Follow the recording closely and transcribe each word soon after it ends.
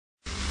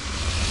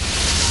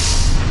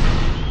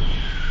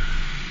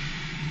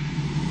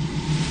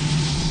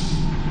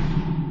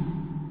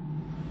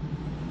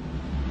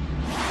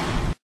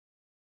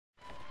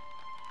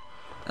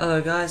Hello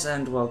guys,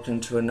 and welcome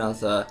to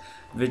another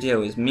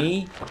video with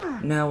me.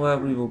 Now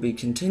we will be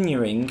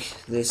continuing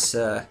this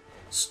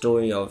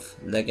story of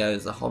Lego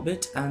The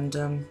Hobbit,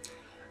 and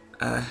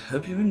I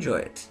hope you enjoy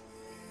it.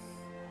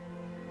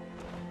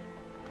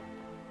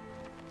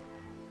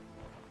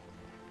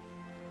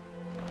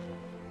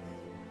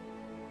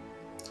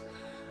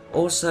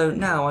 Also,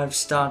 now I've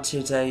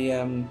started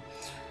a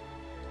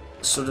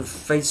sort of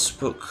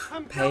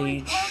Facebook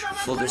page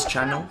for this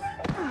channel,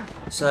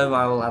 so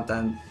I will add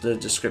that in the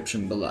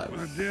description below.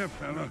 My dear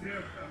fellow,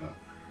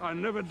 I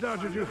never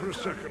doubted you for a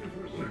second.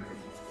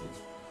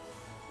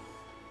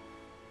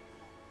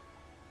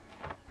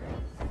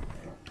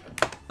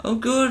 Oh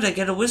good, I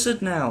get a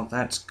wizard now.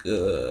 That's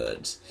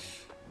good.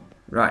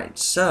 Right,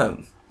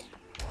 so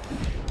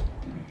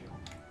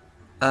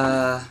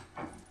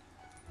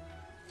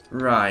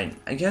right,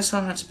 I guess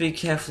I'll have to be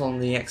careful on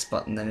the X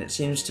button then. It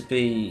seems to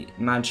be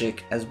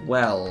magic as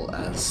well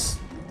as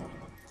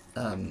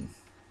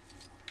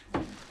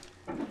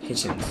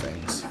hitting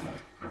things.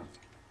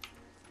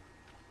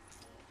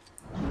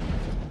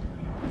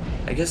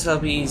 I guess it'll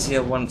be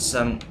easier once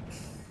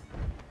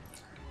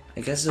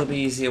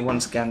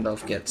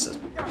Gandalf gets a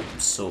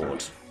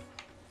sword.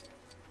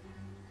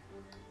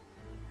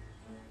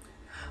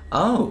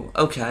 Oh,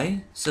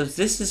 okay. So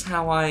this is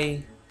how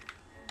I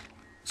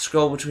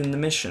scroll between the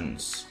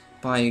missions,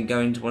 by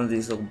going to one of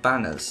these little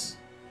banners.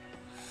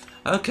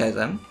 Okay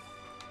then.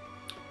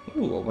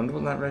 Ooh, I wonder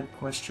what that red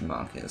question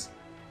mark is.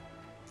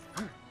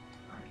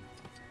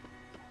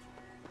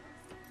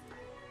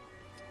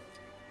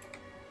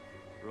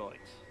 Right,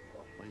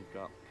 we've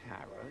got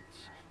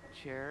carrots,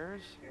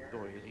 chairs,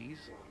 doilies.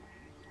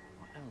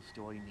 What else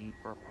do I need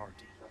for a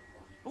party?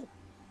 Oh,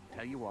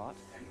 tell you what,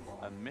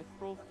 a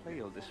mithril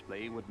flail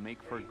display would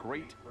make for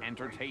great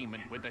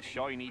entertainment with the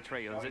shiny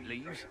trails it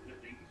leaves.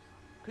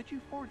 Could you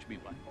forge me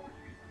one?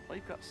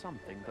 I've got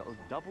something that'll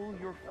double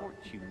your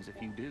fortunes if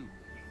you do.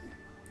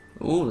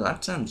 Ooh,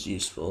 that sounds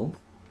useful.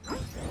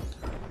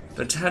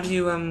 But how do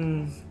you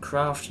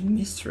craft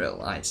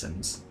mithril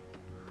items?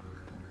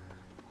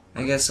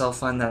 I guess I'll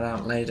find that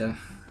out later.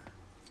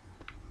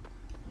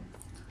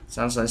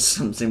 Sounds like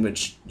something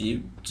which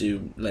you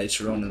do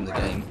later on in the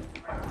game.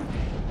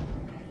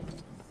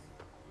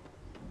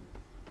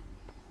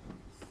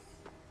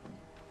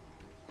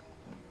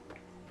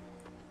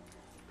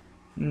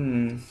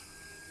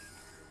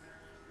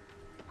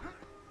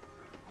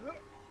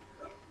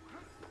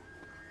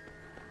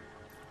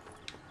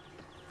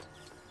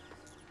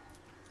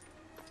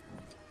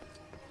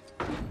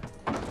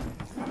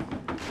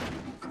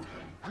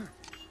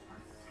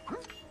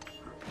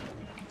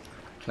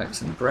 Collect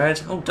some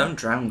bread. Oh, don't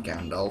drown,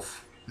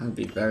 Gandalf. That would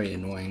be very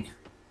annoying.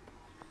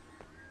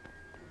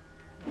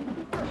 I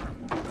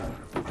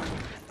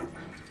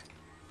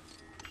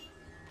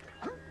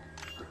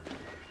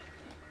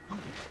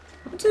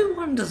do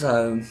wonder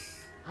though.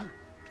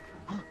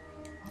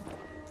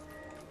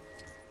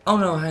 Oh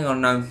no, hang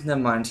on, no,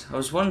 never mind. I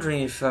was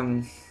wondering if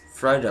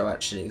Frodo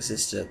actually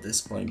existed at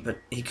this point, but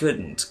he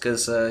couldn't,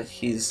 because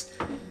he's,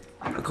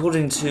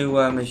 according to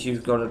if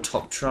you've got a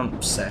top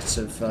trump set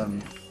of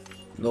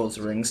Lord of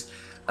the Rings,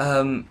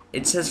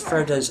 it says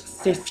Frodo's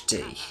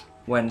 50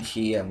 when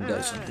he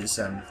goes on his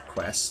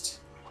quest,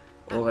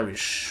 although he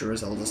sure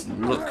as hell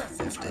doesn't look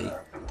 50.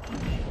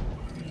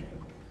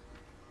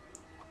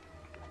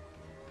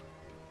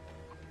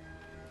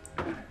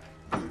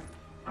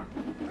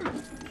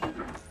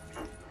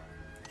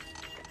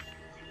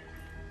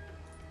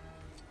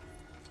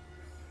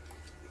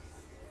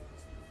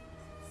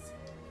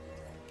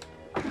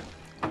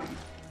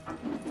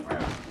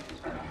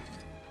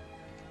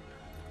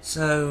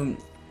 So,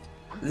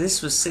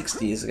 this was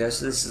 60 years ago,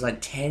 so this is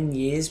like 10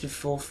 years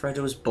before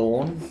Frodo was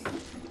born.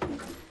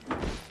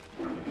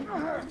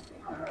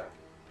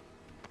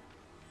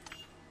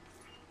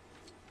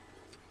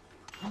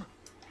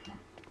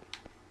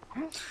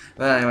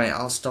 But anyway,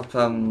 I'll stop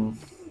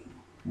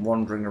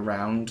wandering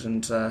around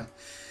and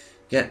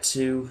get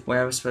to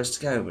where we're supposed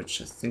to go,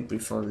 which I think we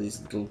follow these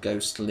little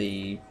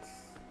ghostly...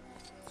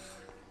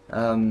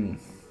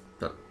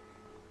 But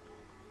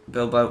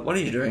Bilbo, what are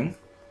you doing?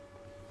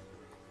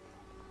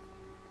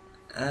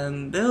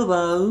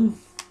 Bilbo!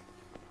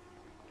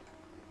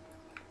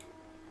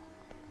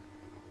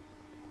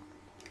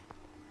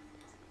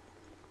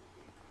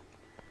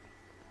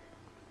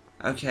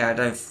 Okay, I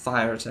don't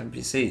fire at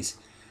NPCs.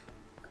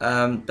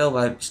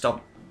 Bilbo,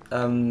 stop,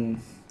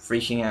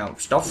 freaking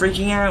out. Stop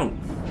freaking out!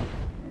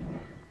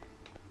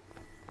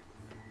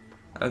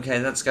 Okay,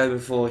 let's go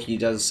before he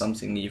does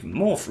something even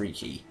more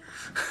freaky.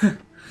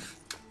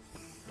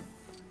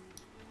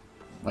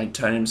 Like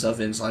turn himself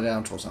inside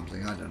out or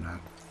something, I don't know.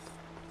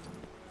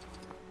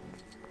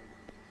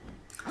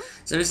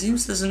 So it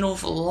seems there's an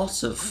awful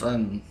lot of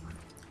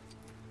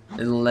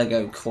little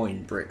Lego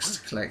coin bricks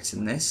to collect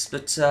in this,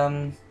 but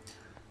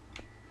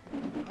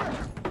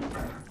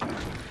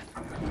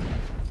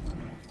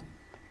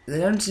they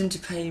don't seem to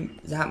pay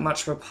that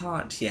much for a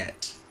part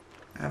yet.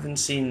 I haven't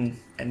seen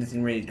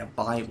anything really to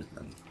buy with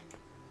them.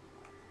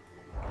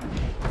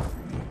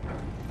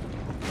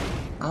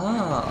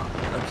 Ah,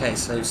 Okay,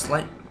 so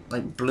slight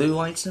like blue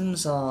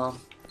items are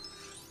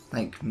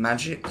like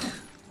magic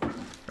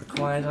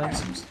required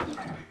items,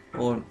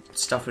 or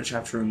stuff which I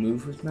have to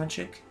remove with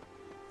magic.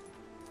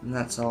 And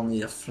that's I'll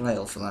need a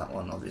flail for that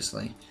one,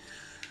 obviously.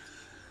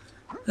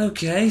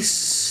 Okay,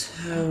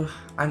 so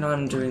I know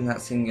I'm doing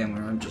that thing again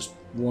where I'm just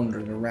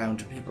wandering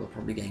around and people are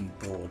probably getting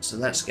bored, so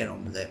let's get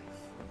on with it.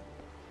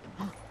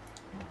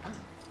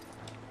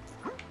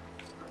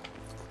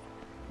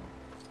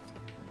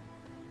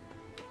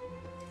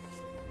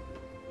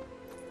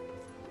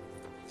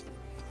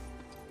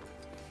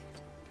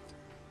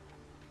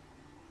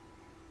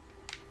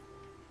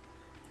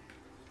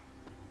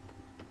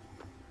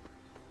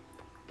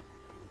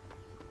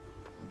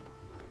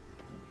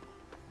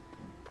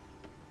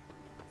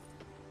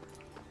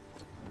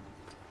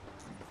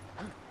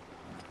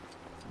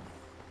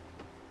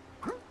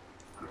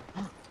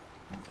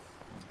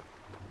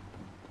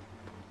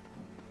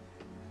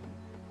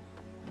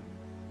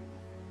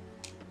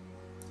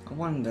 I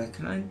wonder,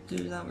 can I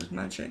do that with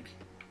magic?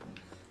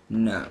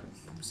 No.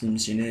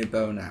 Seems you need a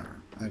bow and arrow.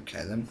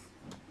 Okay then.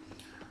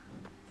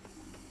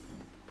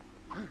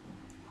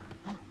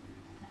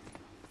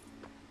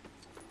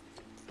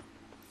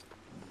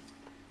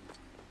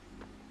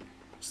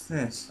 What's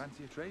this?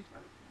 Fancy a trade?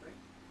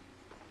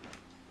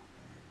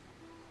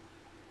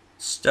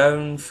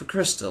 Stone for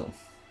crystal.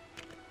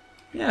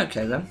 Yeah,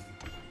 okay then.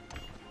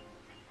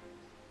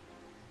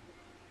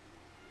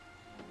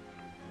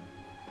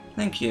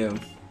 Thank you.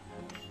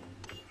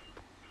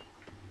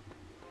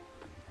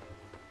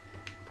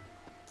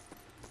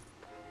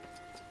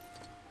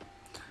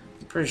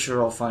 I'm pretty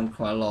sure I'll find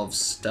quite a lot of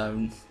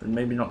stone, but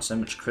maybe not so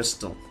much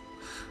crystal.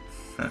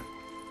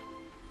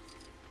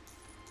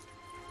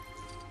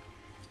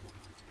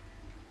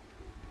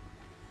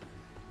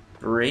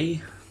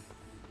 Brie?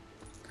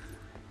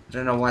 I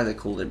don't know why they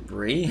called it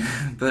Brie,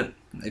 but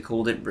they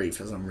called it Brie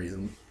for some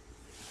reason.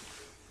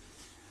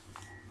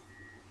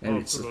 Maybe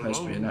it's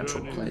supposed to be a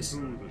natural place.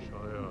 Through the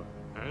Shire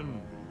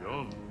and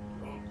beyond,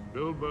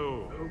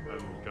 Bilbo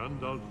and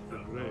Gandalf the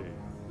Grey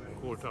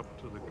caught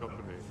up to the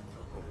company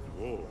of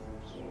dwarves.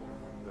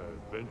 Their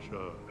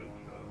adventure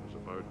was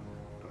about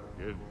to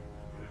begin.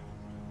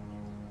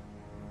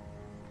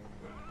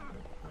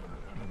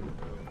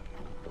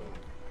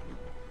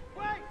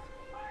 Wait!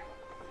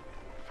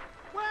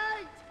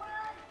 Wait!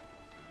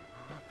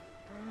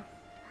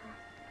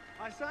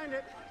 I signed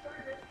it.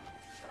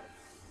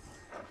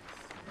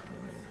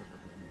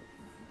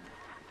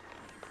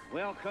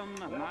 Welcome,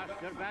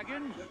 Master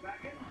Baggins,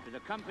 to the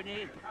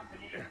company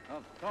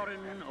of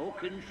Thorin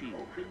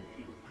Oakenshield.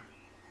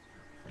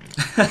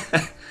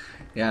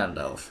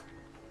 Gandalf.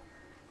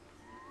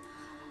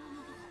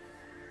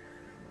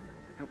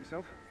 Help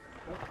yourself.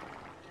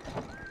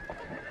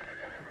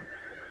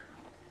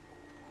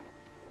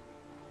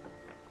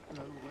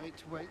 No,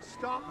 wait,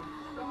 stop!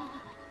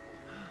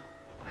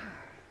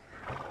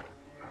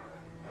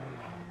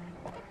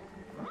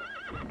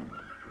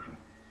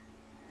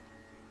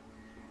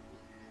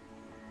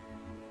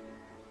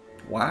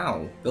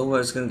 Wow,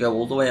 Bilbo's gonna go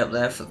all the way up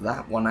there for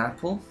that one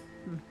apple?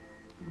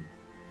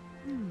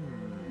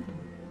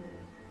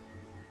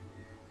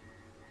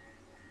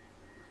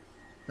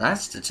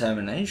 That's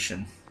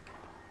determination.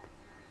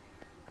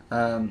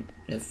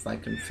 If I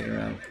can figure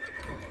out...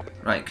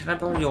 Right, can I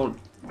borrow your...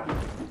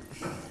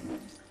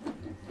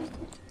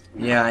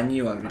 Yeah, I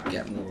knew I would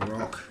get more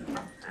rock.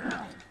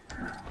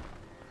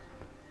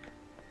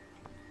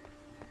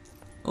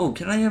 Oh,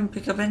 can I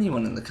pick up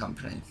anyone in the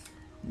company?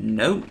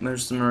 Nope,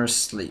 most of them are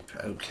asleep.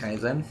 Okay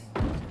then.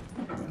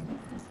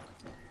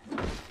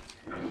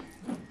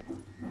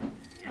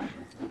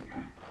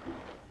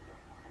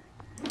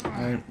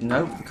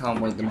 Nope,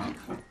 can't wake them up.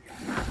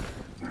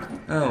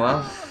 Oh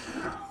well.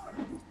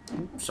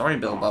 Sorry,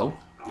 Bilbo.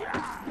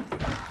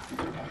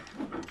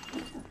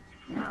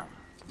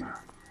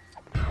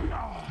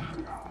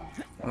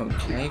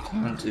 Okay,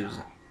 can't do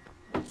that.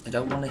 I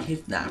don't want to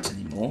hit that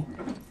anymore.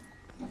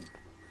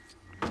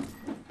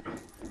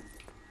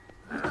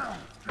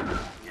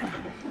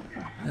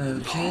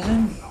 Okay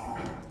then.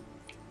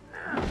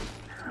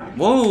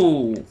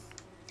 Whoa!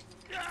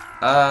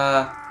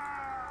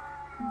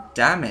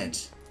 Damn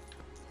it.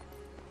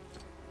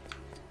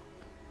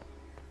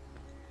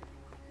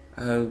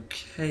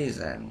 Okay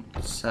then.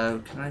 So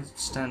can I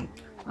stand?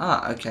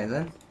 Ah, okay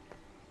then.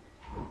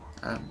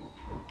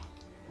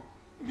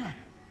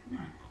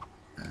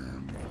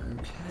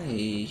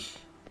 Okay.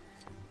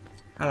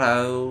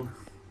 Hello.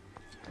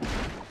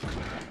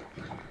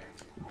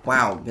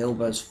 Wow,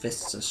 Bilbo's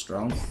fists are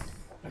strong.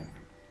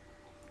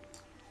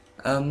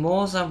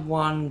 More's that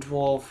one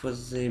dwarf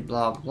with the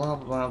blah blah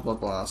blah blah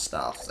blah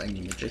stuff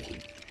thingy majicky.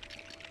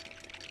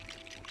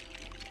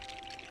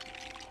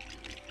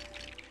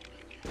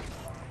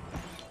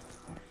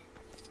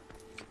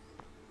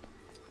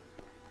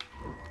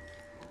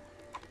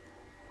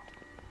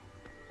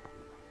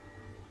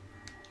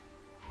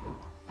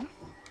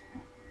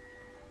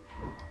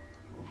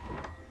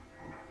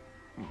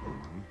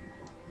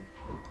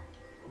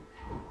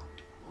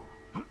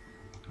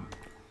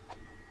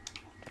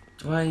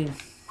 Do I...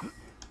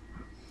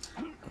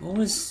 What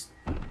was...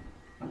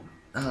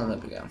 Oh, there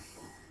we go.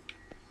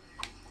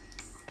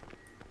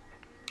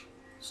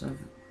 So...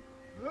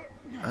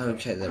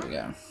 Okay, there we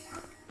go.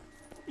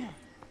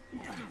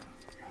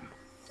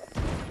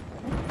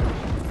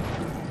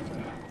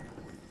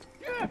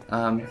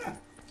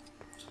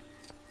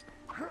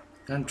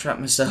 Gonna trap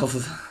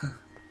myself.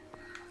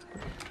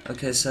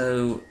 Okay,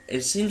 so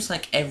it seems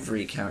like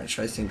every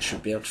character I think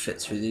should be able to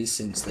fit through these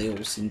since they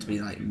all seem to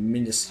be like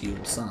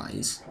minuscule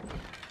size.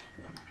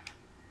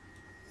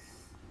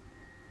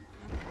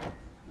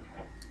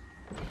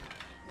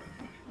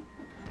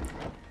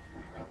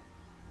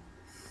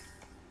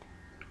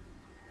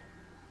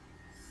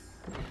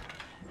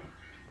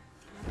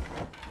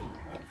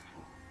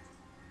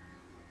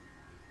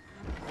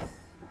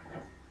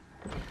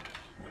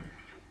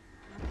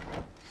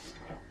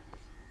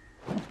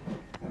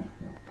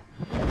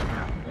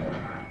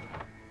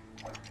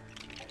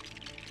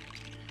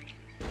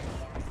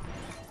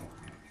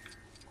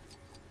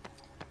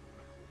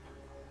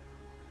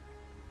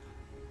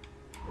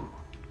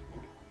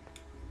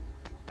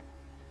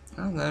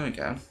 Oh, there we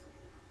go.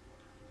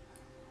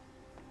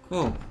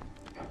 Cool.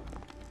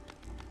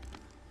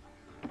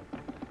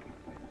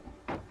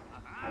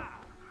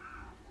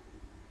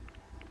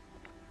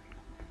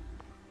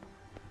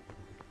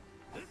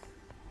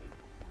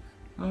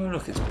 Oh,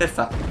 look, it's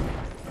Biffa.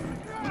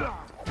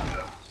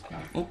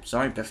 Oh,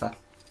 sorry, Biffa.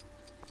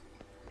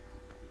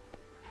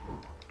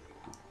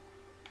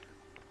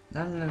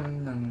 La, la, la,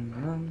 la,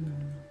 la, la.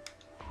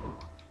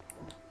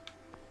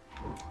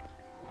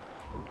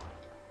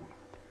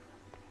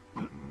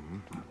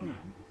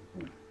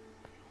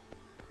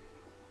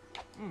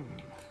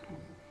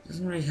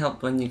 Doesn't really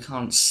help when you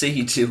can't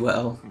see too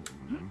well.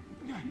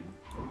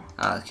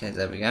 Ah, okay,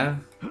 there we go.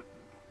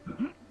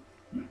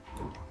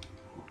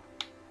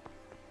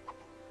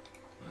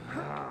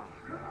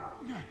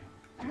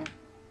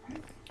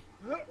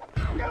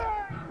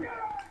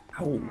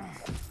 Oh,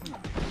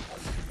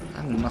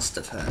 that must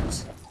have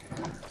hurt.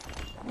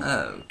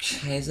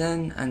 Okay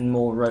then, and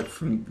more rope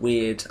from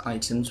weird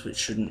items which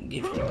shouldn't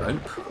give you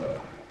rope.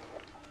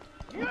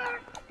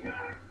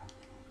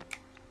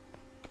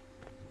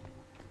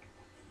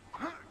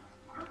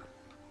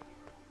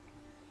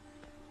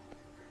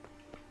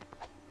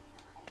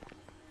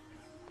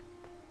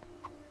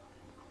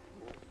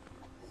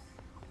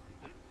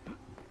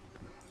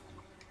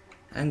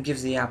 And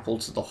give the apple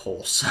to the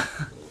horse.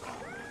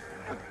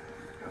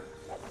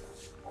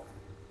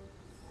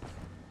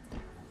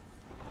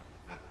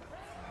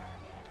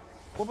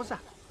 What was that?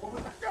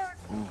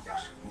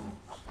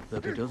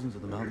 There'll be dozens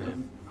of them out there.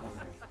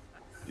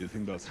 You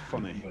think that's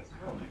funny? You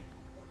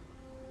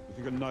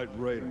think a night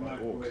raid by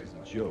orcs is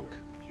a joke?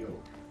 We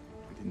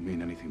didn't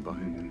mean anything by it.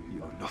 You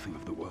know nothing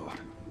of the world.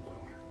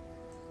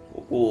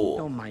 Oh,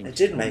 Don't mind they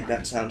did make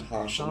that sound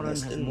harsh on Thorin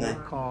this, has didn't more they?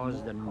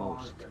 cause than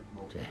most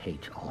to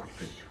hate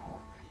orcs.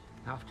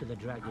 After the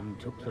dragon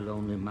took the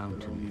Lonely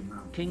Mountain,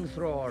 King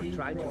Thror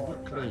tried to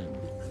reclaim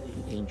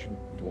the ancient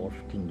dwarf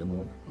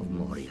kingdom of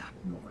Moria.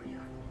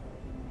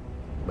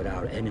 But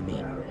our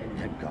enemy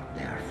had got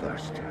there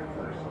first.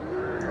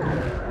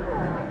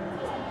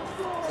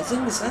 The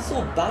thing is, I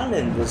thought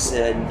Balin was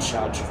in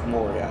charge of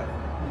Moria,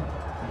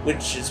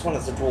 which is one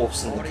of the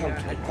dwarfs in the Moria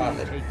company, had been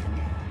Balin.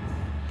 taken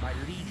by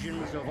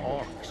legions of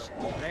orcs,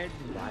 led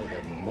by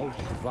the most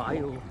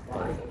vile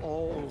of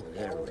all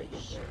their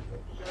race.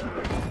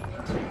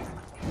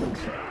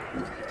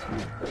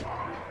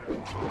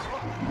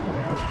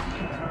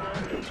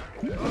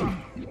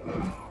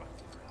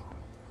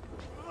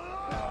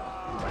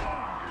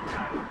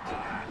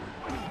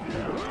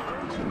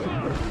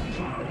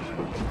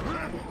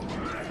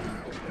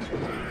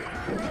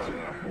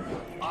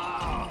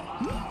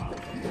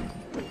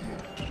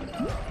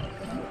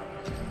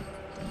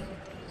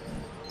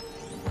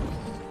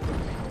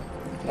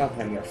 Not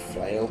having a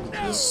flail,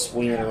 just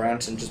swing it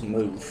around and just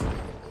move.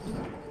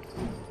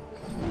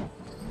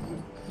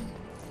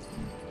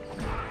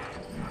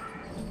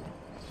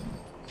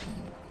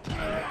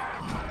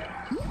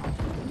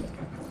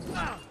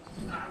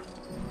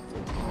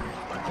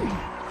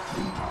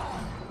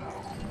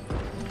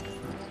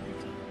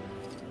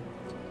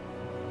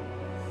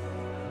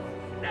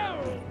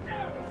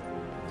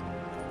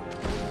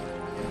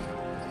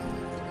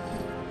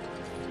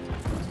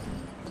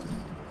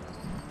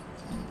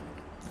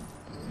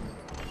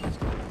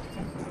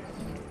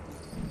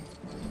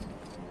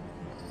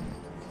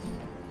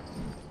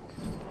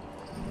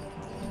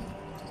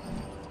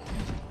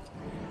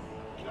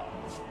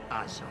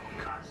 Azog,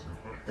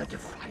 the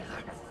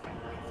Defiler.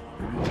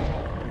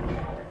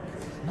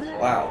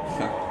 Wow.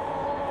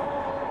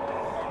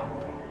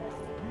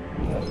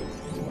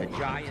 The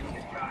giant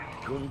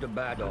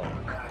Gundabad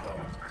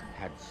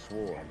had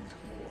sworn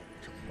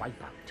to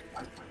wipe out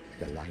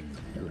the line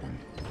of Durin.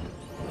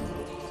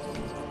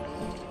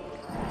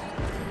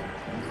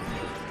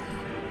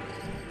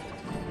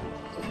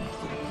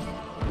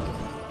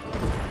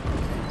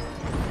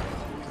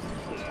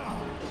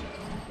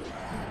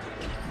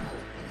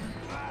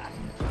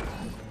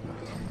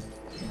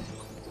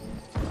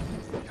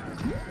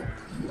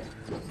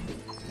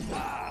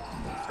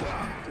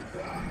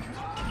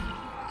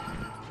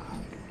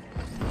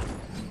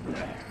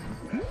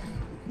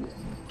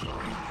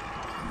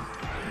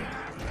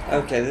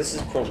 Okay, this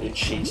is probably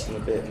cheating a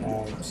bit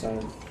now, so...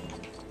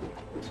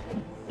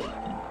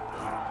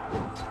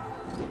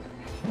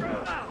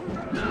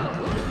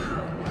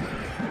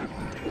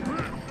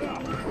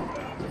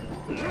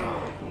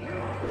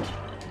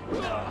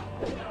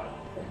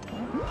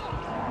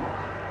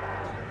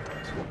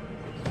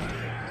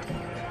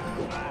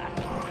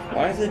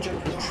 Why are they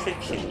jumping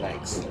tricky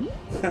legs?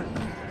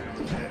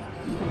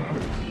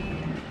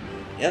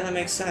 Yeah, that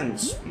makes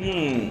sense.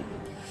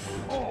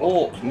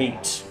 Orc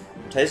meat.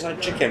 Tastes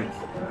like chicken.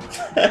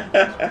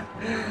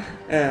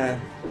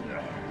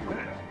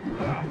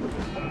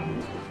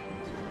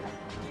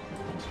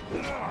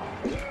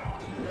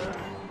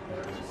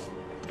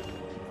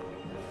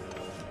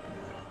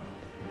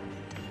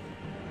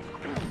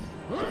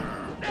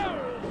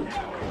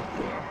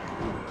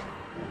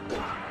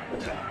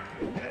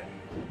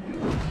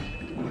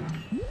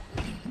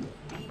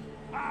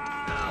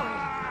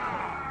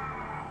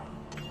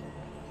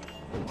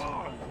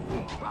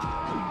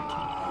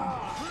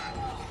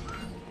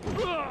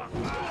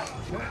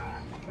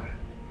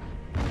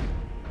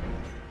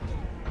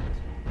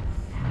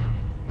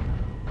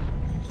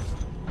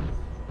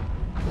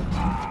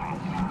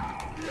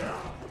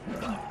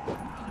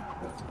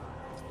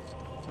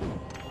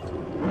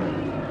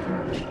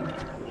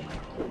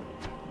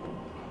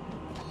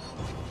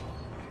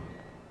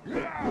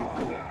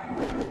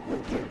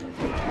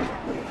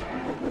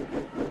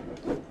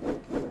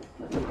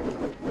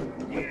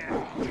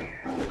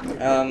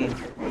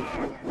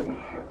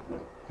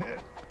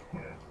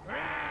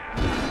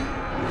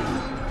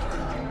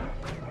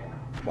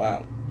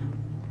 Wow.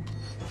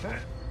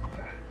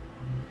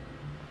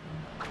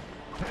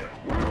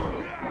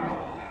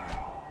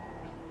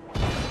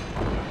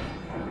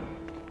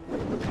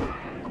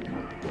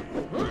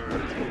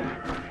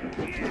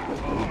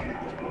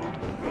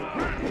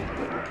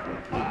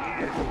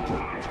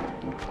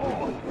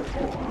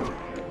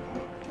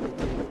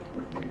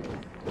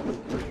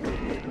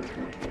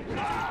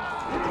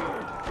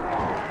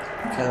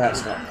 Okay,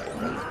 that's not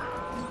moving.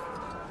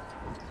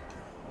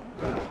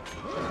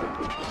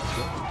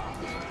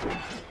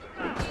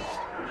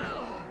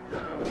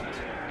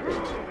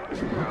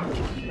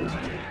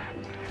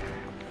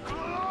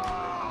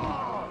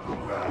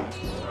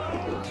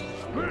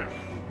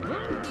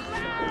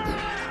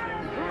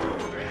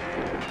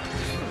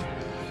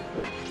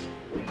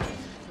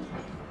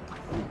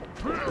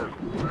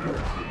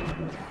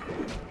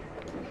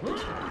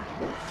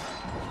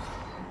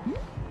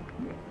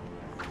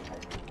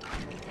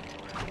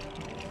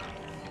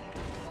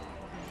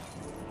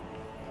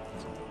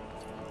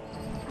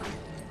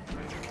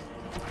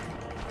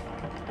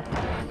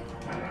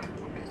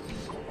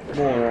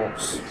 More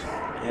orcs.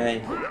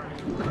 Yay.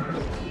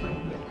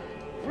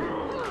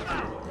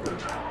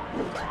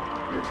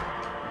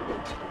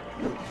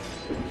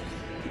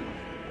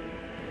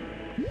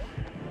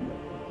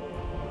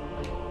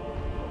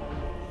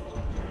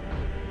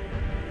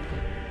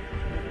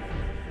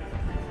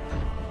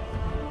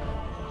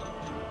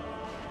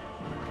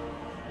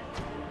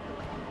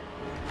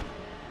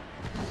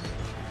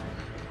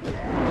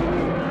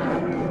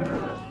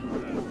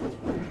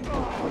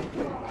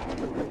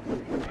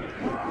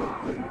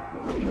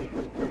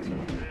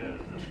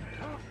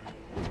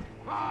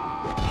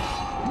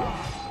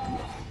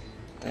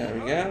 There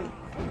we go.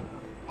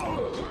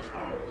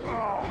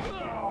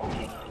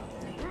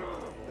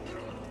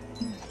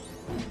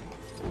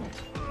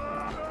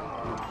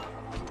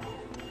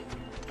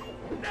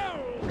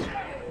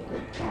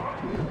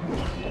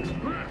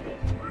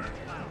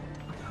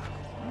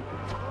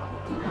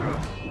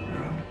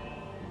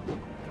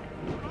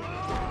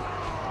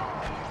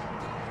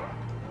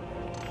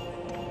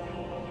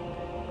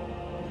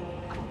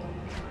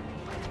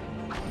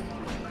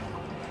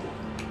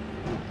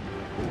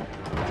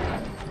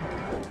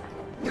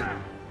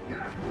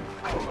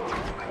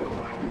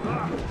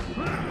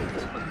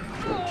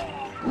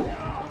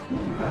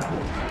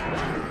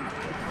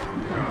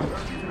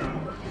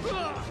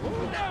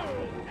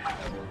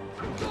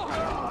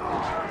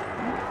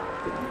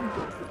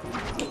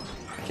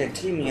 Okay,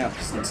 teaming up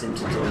doesn't seem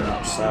to do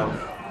much, so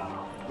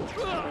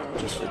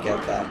just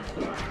forget that.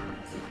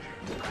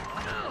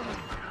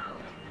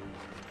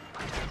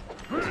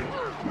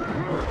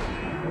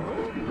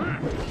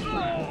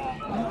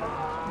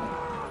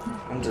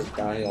 I'm just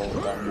dying all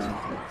the time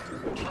now.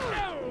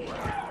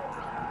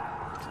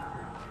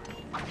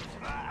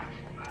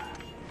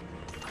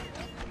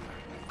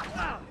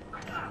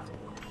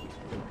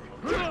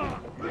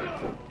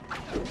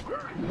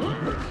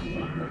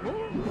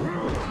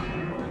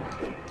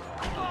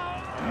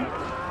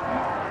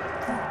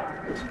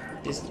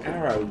 These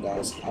arrow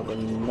guys are the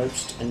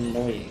most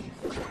annoying.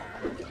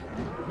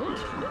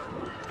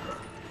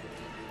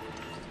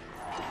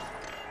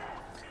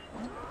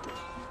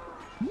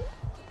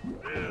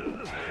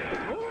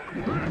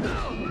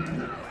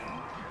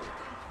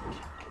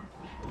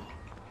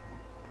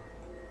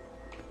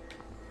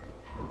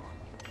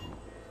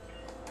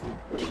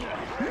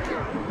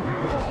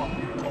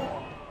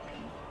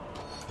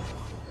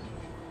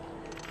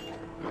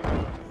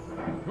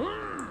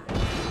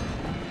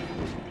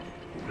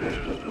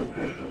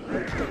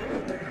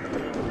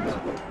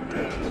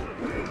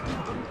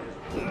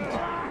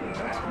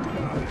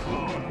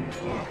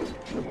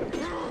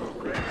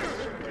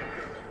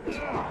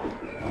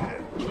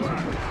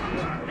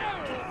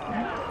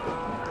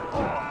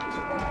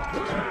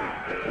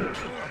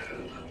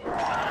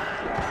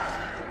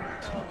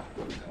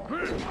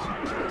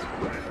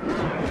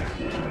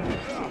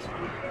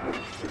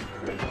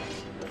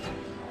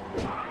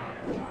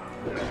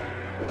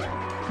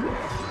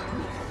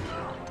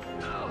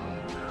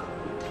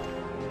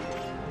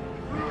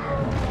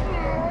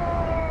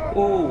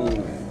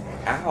 Ooh,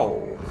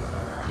 ow.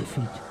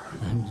 Defeat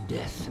and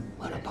death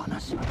were upon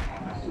us.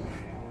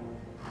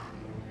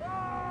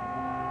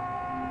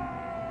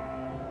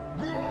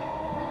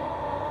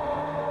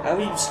 How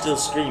are you still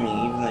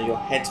screaming even though your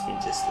head's been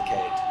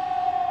dislocated?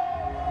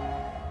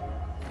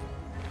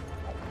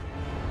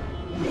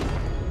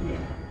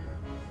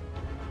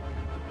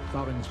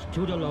 Thorin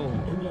stood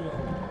alone,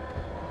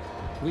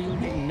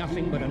 wielding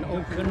nothing but an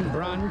oaken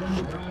branch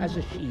as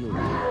a shield.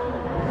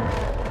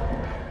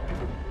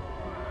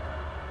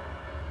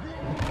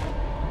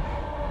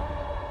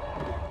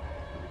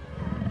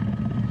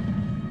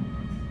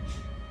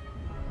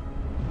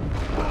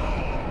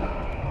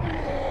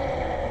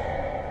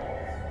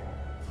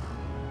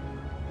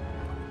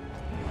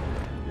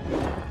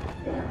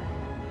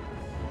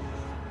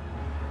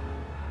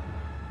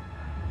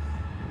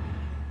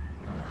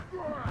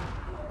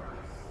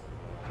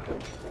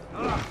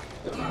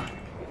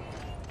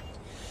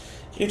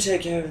 You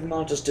take care of him,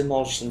 I'll just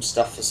demolish some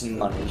stuff for some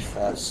money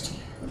first.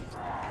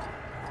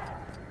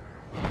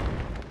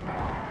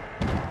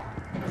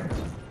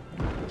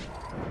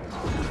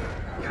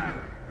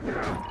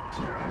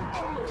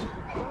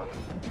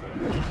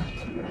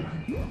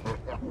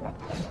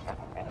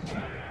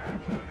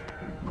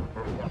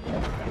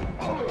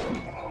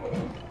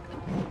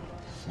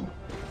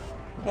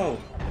 Oh,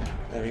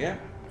 there we go.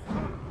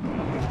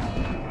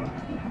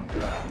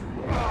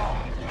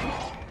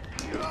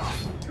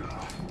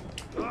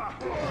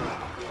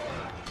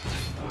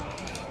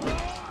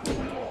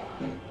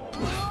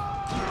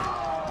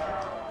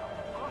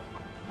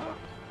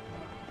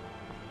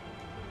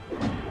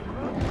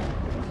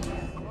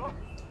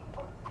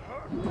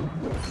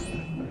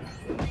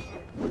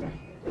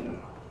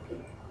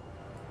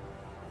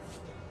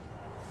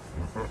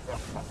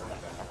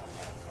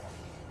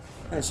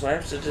 Oh, so I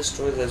have to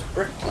destroy those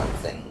brick-like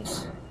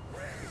things.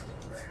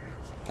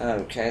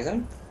 Okay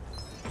then.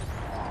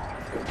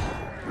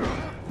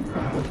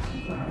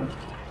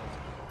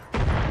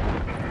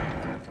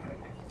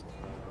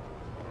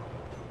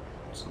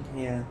 What's in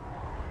here?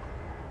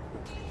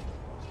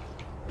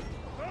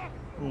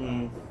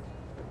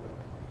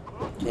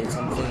 Okay,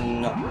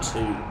 something not to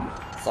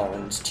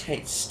Thorin's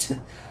taste.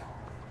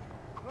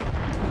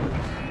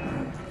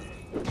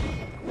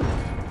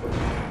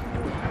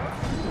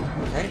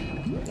 Okay,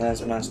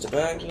 there's Master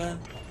Burglar.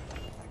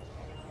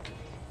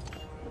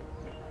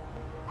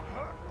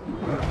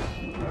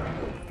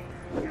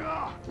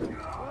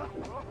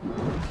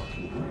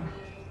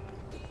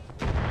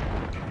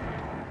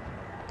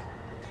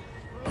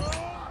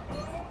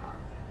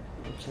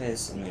 Okay,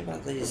 something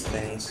about these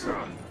things.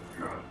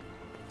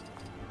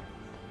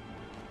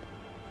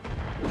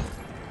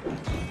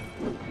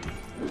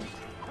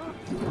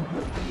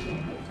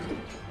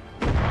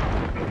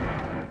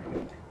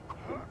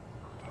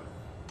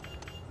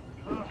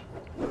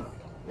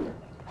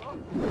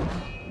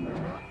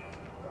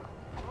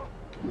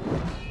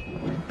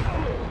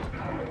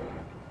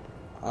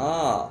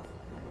 Ah,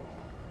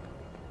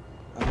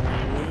 I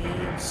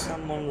need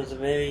someone with a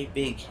very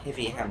big,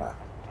 heavy hammer.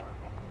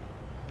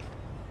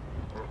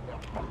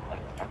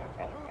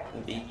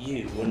 It'd be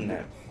you, wouldn't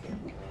it?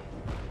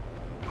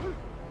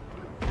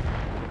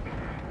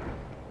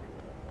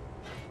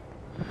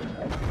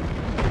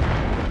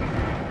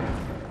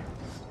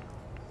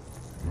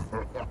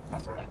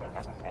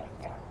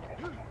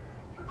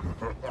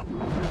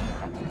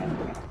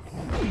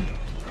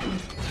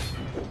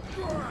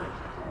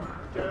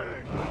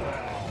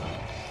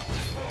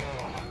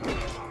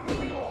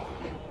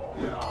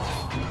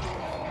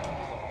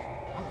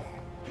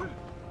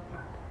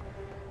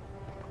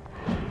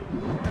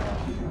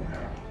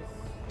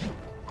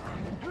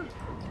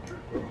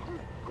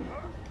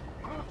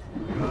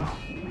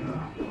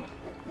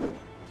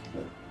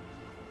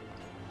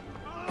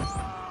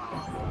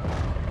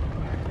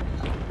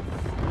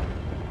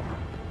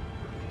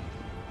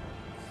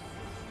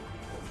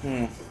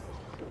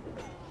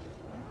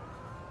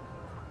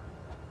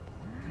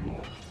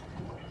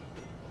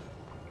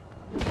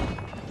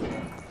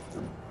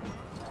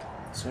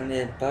 So I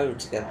need a bow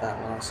to get that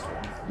last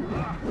one.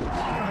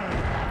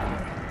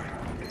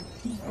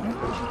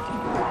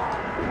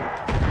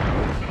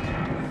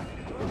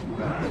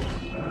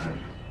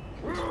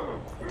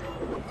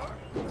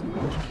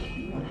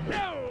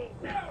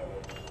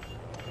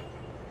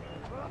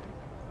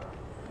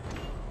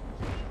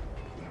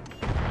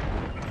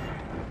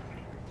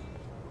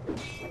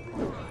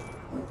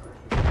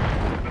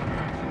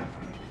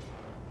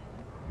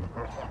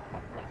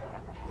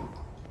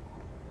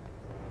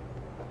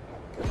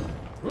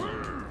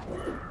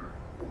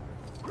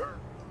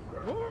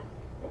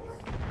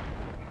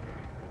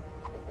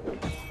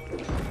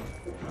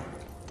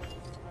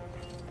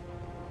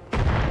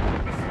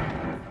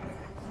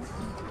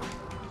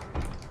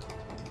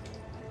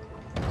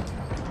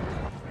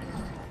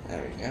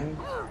 There we go.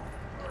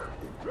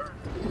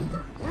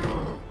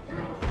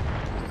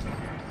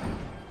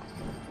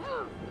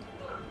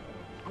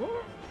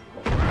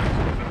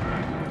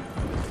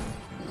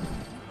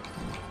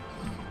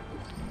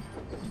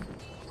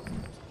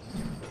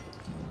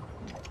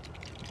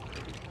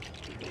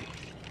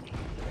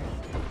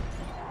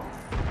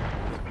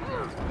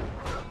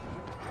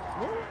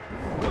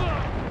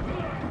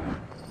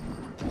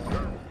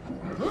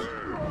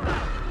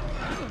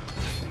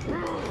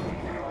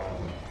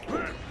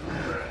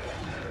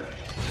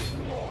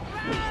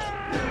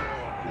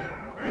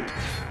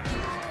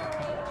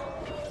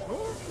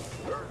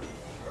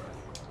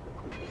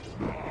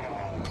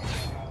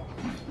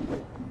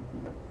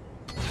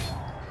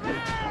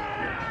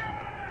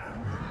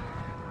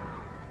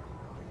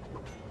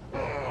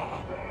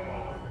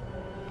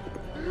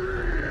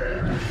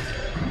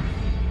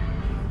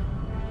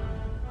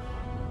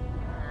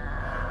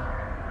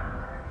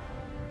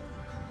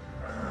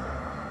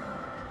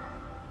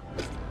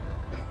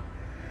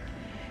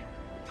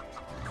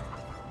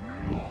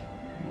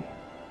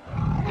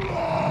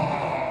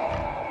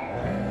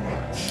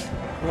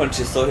 I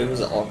just thought it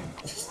was on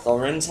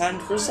Thorin's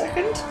hand for a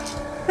second.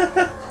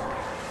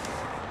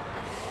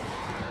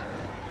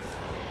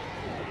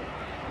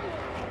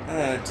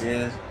 Oh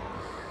dear.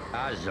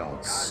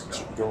 Azog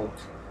Stupid orc.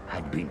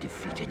 had been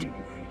defeated.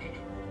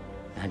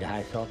 And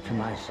I thought to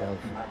myself,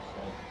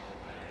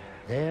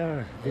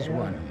 there is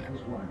one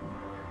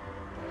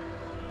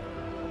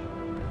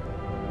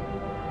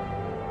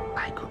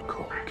I could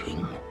call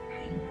king.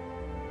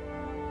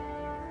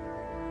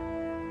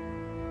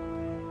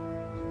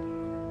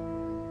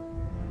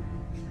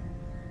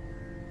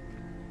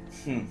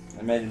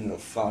 I made him look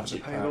far too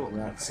Hey, proud look, in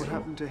that what scene.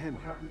 happened to him?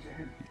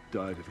 He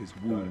died of his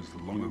wounds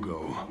long ago.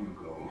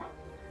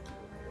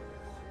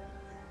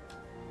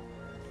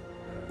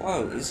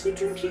 Whoa, is he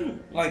drinking,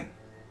 like,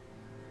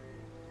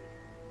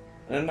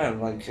 I don't know,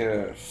 like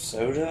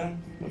soda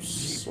of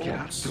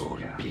sorts?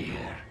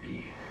 beer.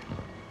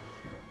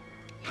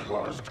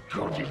 Was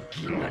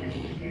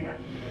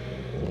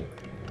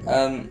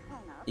Are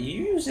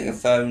you using a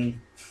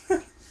phone?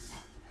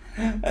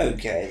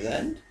 Okay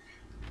then.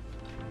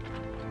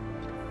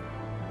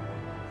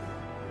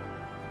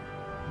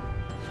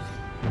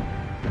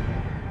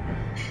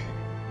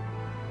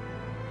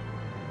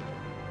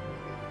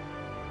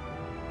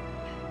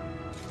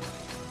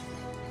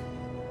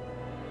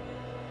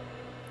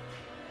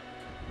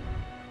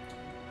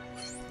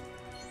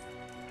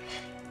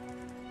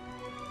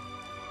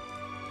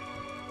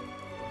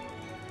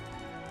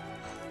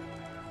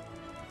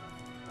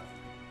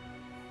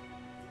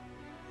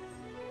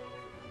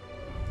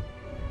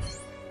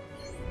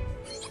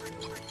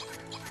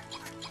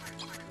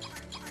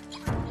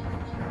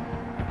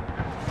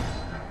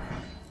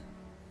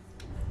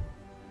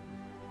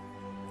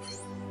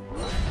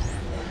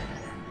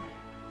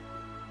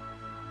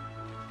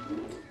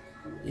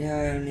 Yeah,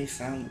 I only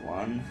found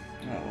one.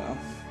 Oh well.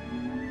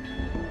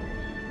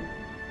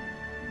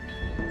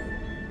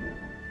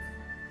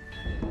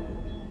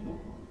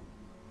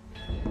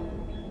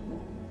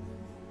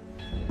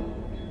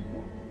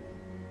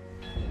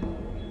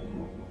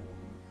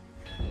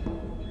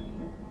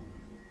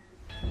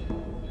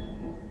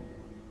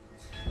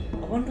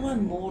 I wonder where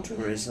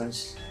Mordor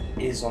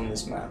is on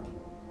this map.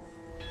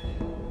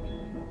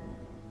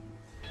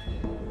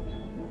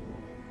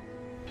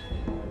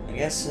 I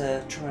guess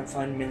try and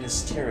find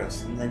Minas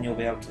Tirith, and then you'll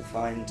be able to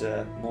find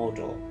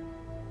Mordor.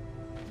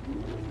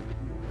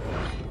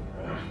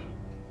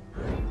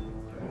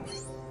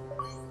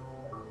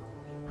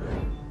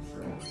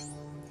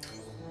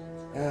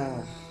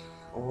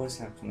 Always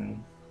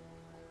happening.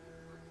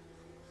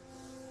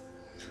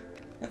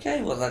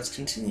 Okay, well let's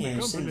continue,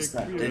 The since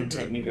that company didn't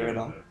take me very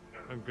long.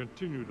 and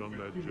continued on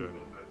their journey.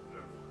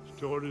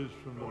 Stories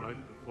from the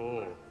night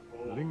before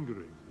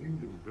lingering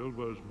in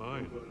Bilbo's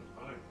mind.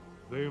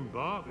 They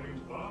embarked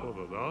for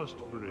the last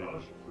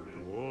bridge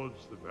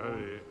towards the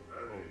valley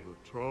of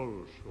the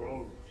Troll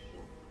Shores.